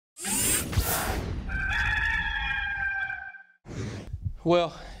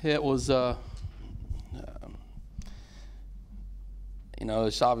Well, it was, you know,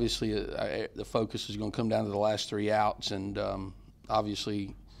 it's obviously the focus is going to come down to the last 3 outs, and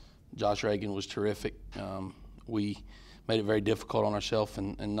obviously Josh Reagan was terrific. We made it very difficult on ourselves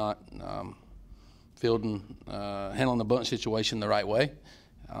and not handling the bunt situation the right way,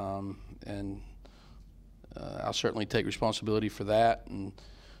 and I'll certainly take responsibility for that. And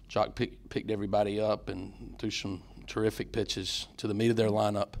Jock picked everybody up and threw some terrific pitches to the meat of their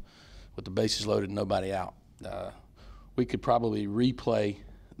lineup with the bases loaded and nobody out. We could probably replay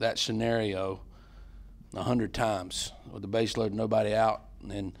that scenario 100 times with the base loaded, nobody out, and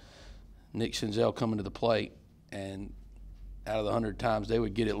then Nick Senzel coming to the plate, and out of the 100 times they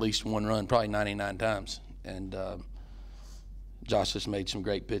would get at least 1 run, probably 99 times. And Josh just made some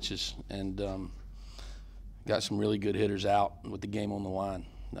great pitches and got some really good hitters out with the game on the line.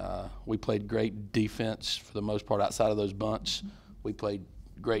 We played great defense for the most part outside of those bunts. We played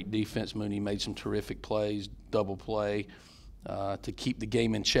great defense. Mooney made some terrific plays, double play, to keep the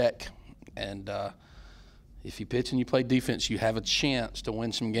game in check. And if you pitch and you play defense, you have a chance to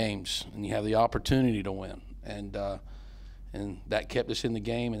win some games, and you have the opportunity to win. And that kept us in the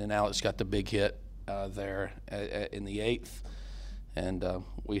game. And then Alex got the big hit there in the 8th, and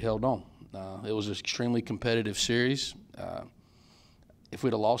we held on. It was an extremely competitive series. If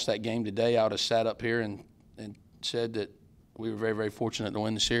we'd have lost that game today, I would have sat up here and said that we were very, very fortunate to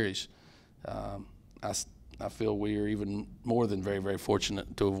win the series. I feel we are even more than very, very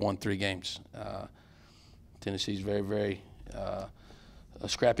fortunate to have won 3 games. Tennessee's very, very a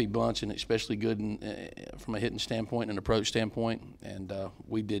scrappy bunch, and especially good from a hitting standpoint and approach standpoint, and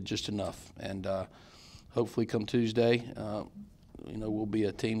we did just enough. And hopefully come Tuesday, you know, we'll be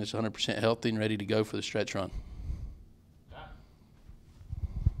a team that's 100% healthy and ready to go for the stretch run.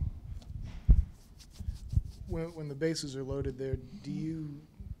 When the bases are loaded there, do you,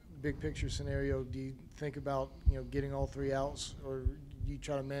 big picture scenario, do you think about, you know, getting all 3 outs, or do you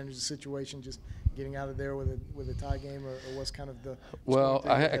try to manage the situation just getting out of there with a tie game, or what's kind of the? Well,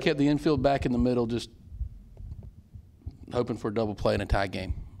 I kept the infield back in the middle, just hoping for a double play in a tie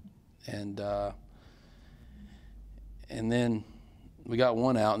game, and then we got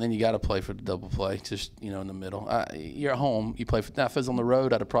 1 out, and then you got to play for the double play, just, you know, in the middle. You're at home, you play for. Now, if it was on the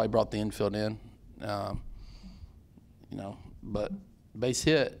road, I'd have probably brought the infield in. You know, but base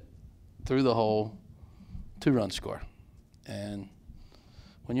hit through the hole, 2-run score. And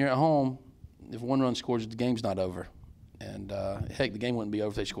when you're at home, if 1 run scores, the game's not over. And heck, the game wouldn't be over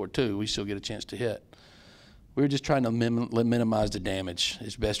if they scored 2. We still get a chance to hit. We were just trying to minimize the damage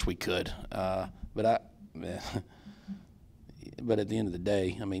as best we could. But at the end of the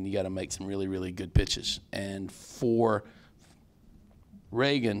day, I mean, you got to make some really, really good pitches. And for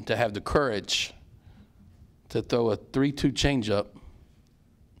Reagan to have the courage to throw a 3-2 changeup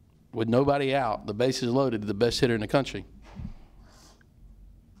with nobody out, the bases loaded, to the best hitter in the country.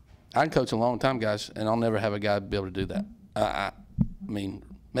 I can coach a long time, guys, and I'll never have a guy be able to do that. I mean,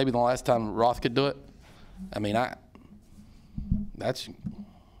 maybe the last time Roth could do it. I mean, I'm at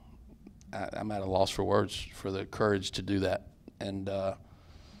a loss for words for the courage to do that. And that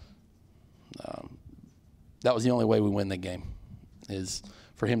was the only way we win the game, is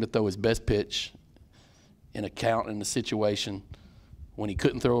for him to throw his best pitch in a count in the situation when he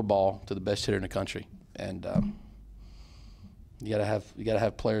couldn't throw a ball to the best hitter in the country. And you gotta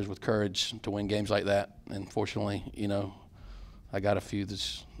have players with courage to win games like that. And fortunately, you know, I got a few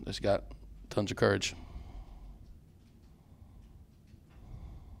that's got tons of courage.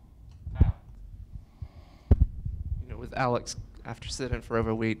 You know, with Alex, after sitting for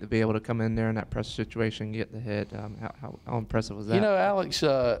over a week, to be able to come in there in that pressure situation, get the hit, how impressive was that? You know, Alex,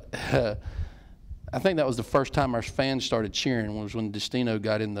 I think that was the first time our fans started cheering, was when Destino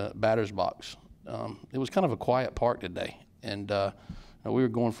got in the batter's box. It was kind of a quiet park today, and we were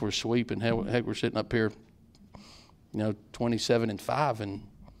going for a sweep, and heck, we're sitting up here, you know, 27-5, and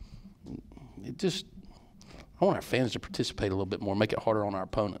it just, I want our fans to participate a little bit more, make it harder on our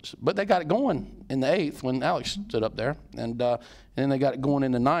opponents. But they got it going in the 8th when Alex stood up there, and then they got it going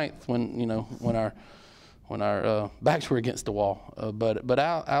in the 9th when, you know, when our backs were against the wall. But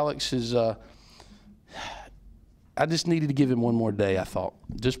Alex is. I just needed to give him 1 more day, I thought,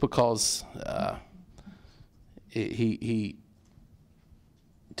 just because he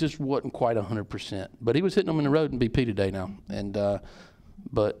just wasn't quite 100%. But he was hitting them in the road in BP today now. And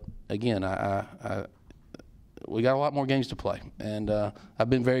but again, we got a lot more games to play, and I've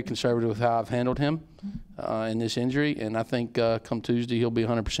been very conservative with how I've handled him in this injury, and I think come Tuesday he'll be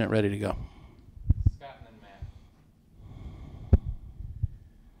 100% ready to go.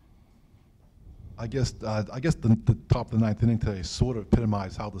 I guess the top of the ninth inning today sort of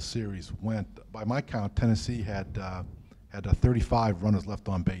epitomized how the series went. By my count, Tennessee had 35 runners left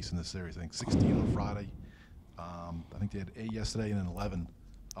on base in the series. I think 16 on Friday. I think they had 8 yesterday and then 11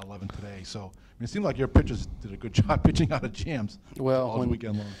 today. So I mean, it seemed like your pitchers did a good job pitching out of jams all when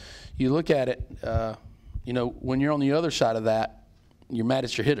weekend long. you look at it, when you're on the other side of that, you're mad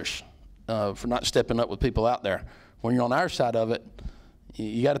at your hitters for not stepping up with people out there. When you're on our side of it,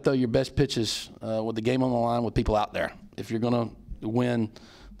 you got to throw your best pitches with the game on the line with people out there. If you're going to win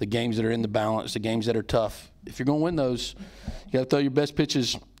the games that are in the balance, the games that are tough, if you're going to win those, you got to throw your best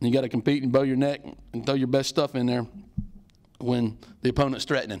pitches. And you got to compete and bow your neck and throw your best stuff in there when the opponent's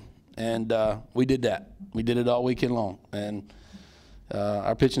threatening. And we did that. We did it all weekend long. And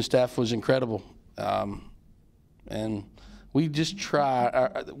our pitching staff was incredible. And we just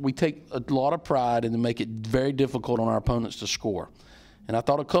we take a lot of pride in to make it very difficult on our opponents to score. And I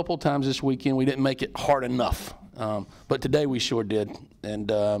thought a couple times this weekend we didn't make it hard enough. But today we sure did. And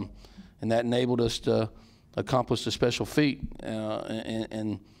that enabled us to accomplish a special feat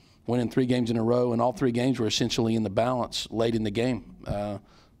and winning 3 games in a row. And all 3 games were essentially in the balance late in the game.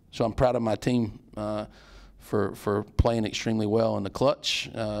 So I'm proud of my team for playing extremely well in the clutch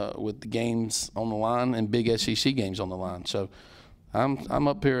with the games on the line and big SEC games on the line. So I'm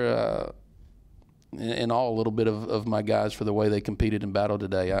up here in awe a little bit of my guys for the way they competed and battled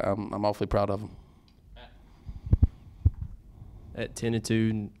today. I'm awfully proud of them. At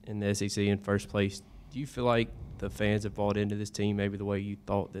 10-2 in the SEC in first place, do you feel like the fans have bought into this team maybe the way you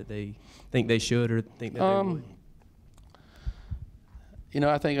thought that they think they should or think that they would?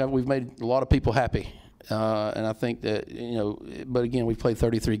 I think we've made a lot of people happy. And I think that, but again, we've played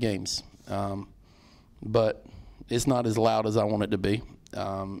 33 games. But it's not as loud as I want it to be.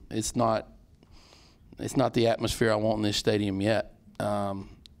 It's not the atmosphere I want in this stadium yet. And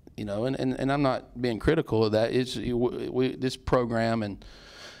I'm not being critical of that. It's this program and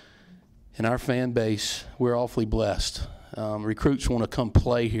our fan base, we're awfully blessed. Recruits want to come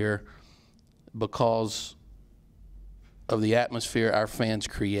play here because of the atmosphere our fans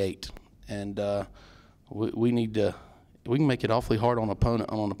create. And we can make it awfully hard on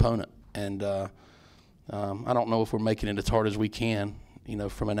an opponent. And I don't know if we're making it as hard as we can,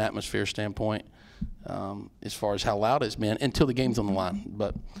 from an atmosphere standpoint, as far as how loud it's been until the game's on the line.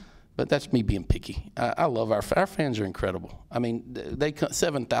 But that's me being picky. I love our fans are incredible. I mean, they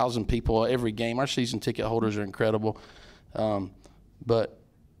 7,000 people every game. Our season ticket holders are incredible. But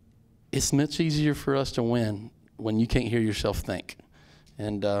it's much easier for us to win when you can't hear yourself think.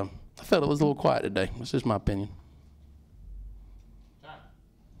 And I felt it was a little quiet today. That's just my opinion.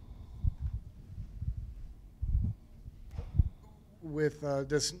 With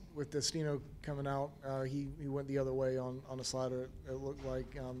Destino coming out, he went the other way on a slider. It looked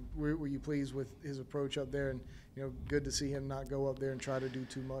like. Were you pleased with his approach up there? And good to see him not go up there and try to do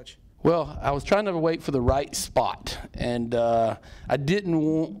too much. Well, I was trying to wait for the right spot, and I didn't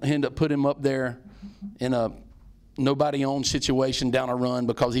want him to put him up there in a nobody on situation down a run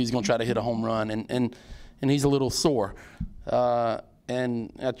because he's going to try to hit a home run, and he's a little sore.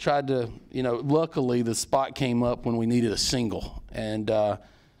 And I tried to, luckily the spot came up when we needed a single, and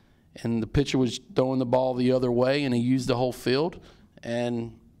the pitcher was throwing the ball the other way, and he used the whole field,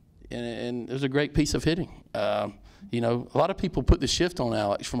 and it was a great piece of hitting. A lot of people put the shift on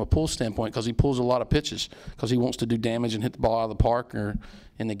Alex from a pull standpoint because he pulls a lot of pitches because he wants to do damage and hit the ball out of the park or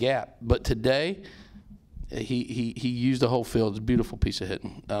in the gap. But today, he used the whole field. It's a beautiful piece of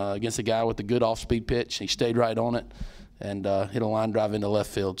hitting against a guy with a good off-speed pitch. He stayed right on it and hit a line drive into left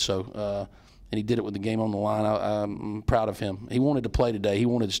field. So, and he did it with the game on the line. I'm proud of him. He wanted to play today. He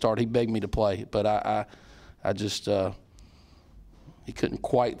wanted to start. He begged me to play, but I just he couldn't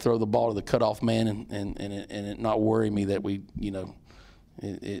quite throw the ball to the cutoff man and it not worry me that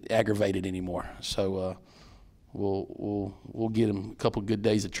it aggravated anymore. So we'll get him a couple good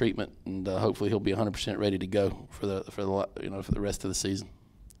days of treatment, and hopefully he'll be 100% ready to go for the rest of the season.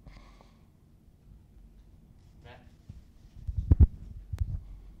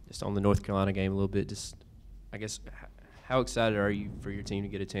 Just on the North Carolina game a little bit, how excited are you for your team to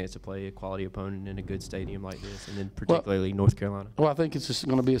get a chance to play a quality opponent in a good stadium like this, and then particularly North Carolina? Well, I think it's just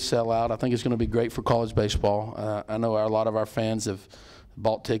going to be a sellout. I think it's going to be great for college baseball. I know a lot of our fans have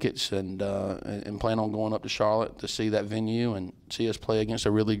bought tickets and plan on going up to Charlotte to see that venue and see us play against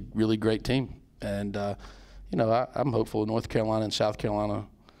a really, really great team. And, I'm hopeful North Carolina and South Carolina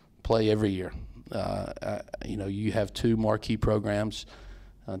play every year. You have 2 marquee programs.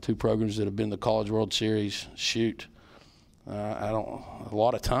 2 programs that have been in the College World Series. A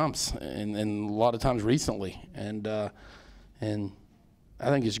lot of times, and a lot of times recently, and I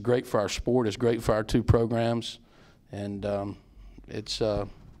think it's great for our sport. It's great for our two programs, and I'm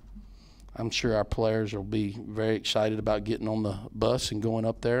sure our players will be very excited about getting on the bus and going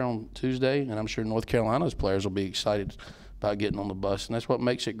up there on Tuesday, and I'm sure North Carolina's players will be excited about getting on the bus, and that's what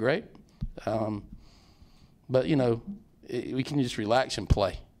makes it great. But, you know, we can just relax and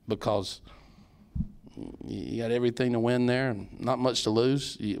play because you got everything to win there and not much to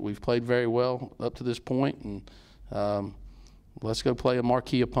lose. We've played very well up to this point, and let's go play a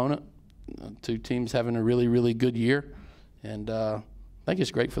marquee opponent. Two teams having a really, really good year, and I think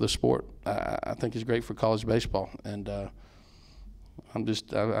it's great for the sport. I think it's great for college baseball, and I just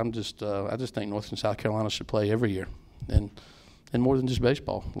think North and South Carolina should play every year, and more than just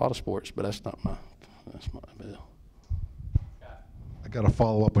baseball, a lot of sports. But that's my deal. I got to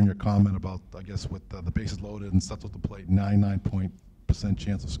follow up on your comment about, I guess, with the bases loaded and stuff with the plate, 99%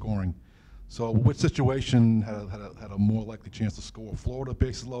 chance of scoring. So which situation had a more likely chance to score? Florida,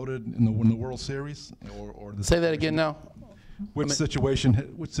 bases loaded in the World Series, or Say that again now. Which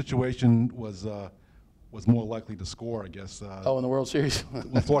situation was more likely to score? I guess. In the World Series.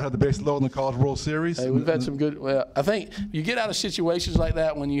 When Florida had the bases loaded in the College World Series. Hey, we've had some good. Well, I think you get out of situations like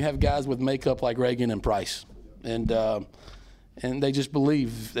that when you have guys with makeup like Reagan and Price, and they just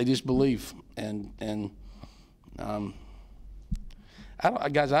believe. They just believe, and I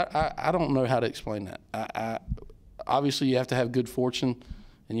don't know how to explain that. Obviously, you have to have good fortune,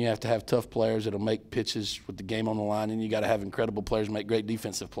 and you have to have tough players that'll make pitches with the game on the line, and you got to have incredible players make great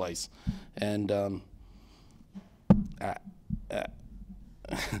defensive plays. And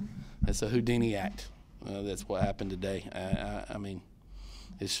it's a Houdini act. That's what happened today. I mean,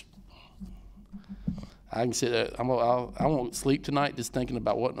 it's. I can sit there. I won't sleep tonight just thinking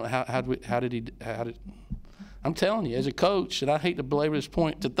about how did. I'm telling you, as a coach, and I hate to belabor this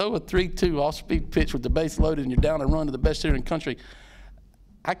point, to throw a 3-2 off-speed pitch with the base loaded and you're down a run to the best hitter in the country,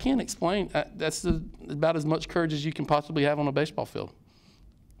 I can't explain. That's about as much courage as you can possibly have on a baseball field.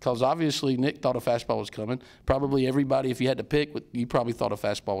 Because obviously Nick thought a fastball was coming. Probably everybody, if you had to pick, you probably thought a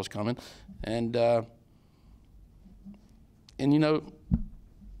fastball was coming. And you know,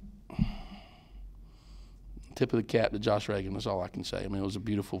 tip of the cap to Josh Reagan. That's all I can say. I mean, it was a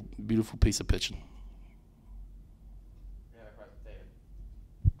beautiful, beautiful piece of pitching.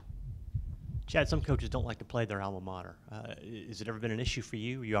 Chad, some coaches don't like to play their alma mater. Has it ever been an issue for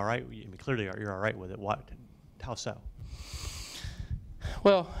you? Are you all right? I mean, clearly you're all right with it. How so?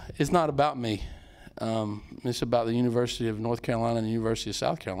 Well, it's not about me. It's about the University of North Carolina and the University of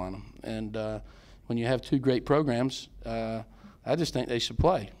South Carolina. And when you have two great programs, I just think they should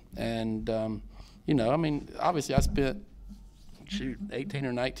play. And, you know, I mean, obviously I spent, 18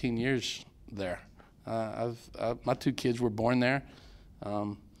 or 19 years there. My two kids were born there.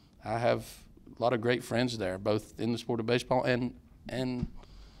 I have a lot of great friends there, both in the sport of baseball and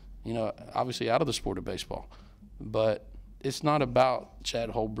you know, obviously out of the sport of baseball. But it's not about Chad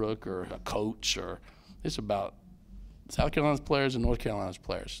Holbrook or a coach, it's about South Carolina's players and North Carolina's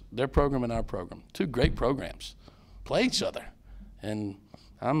players. Their program and our program, two great programs, play each other. And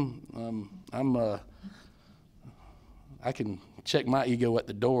I can check my ego at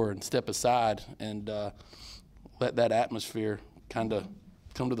the door and step aside and let that atmosphere kind of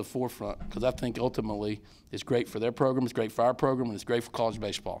come to the forefront, because I think ultimately it's great for their program, it's great for our program, and it's great for college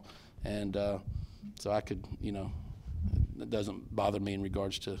baseball. And so I could, you know, it doesn't bother me in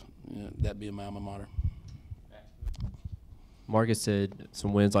regards to that being my alma mater. Marcus said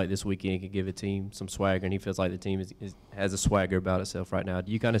some wins like this weekend could give a team some swagger, and he feels like the team has a swagger about itself right now.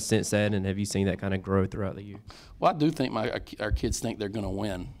 Do you kind of sense that, and have you seen that kind of grow throughout the year? Well, I do think our kids think they're going to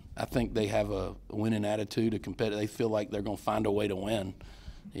win. I think they have a winning attitude, a competitive. They feel like they're going to find a way to win.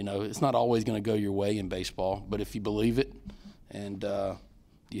 You know, it's not always going to go your way in baseball, but if you believe it and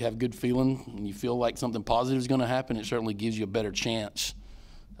you have good feeling and you feel like something positive is going to happen, it certainly gives you a better chance.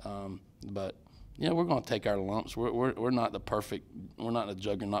 But you know, we're going to take our lumps. We're not we're not a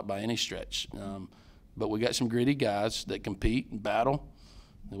juggernaut by any stretch. But we got some gritty guys that compete and battle.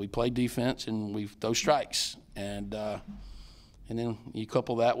 And we play defense and we throw strikes. And then you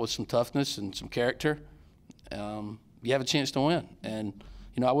couple that with some toughness and some character, you have a chance to win. And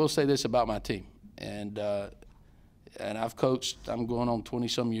you know, I will say this about my team, and I've coached. I'm going on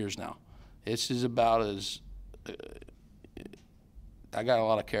 20-some years now. It's as about as I got a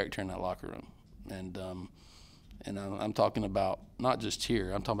lot of character in that locker room, and I'm talking about not just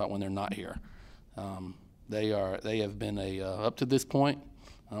here. I'm talking about when they're not here. They have been up to this point.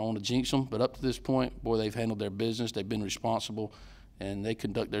 I don't want to jinx them, but up to this point, boy, they've handled their business. They've been responsible, and they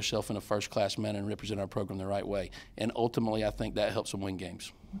conduct themselves in a first-class manner and represent our program the right way. And ultimately, I think that helps them win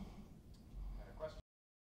games.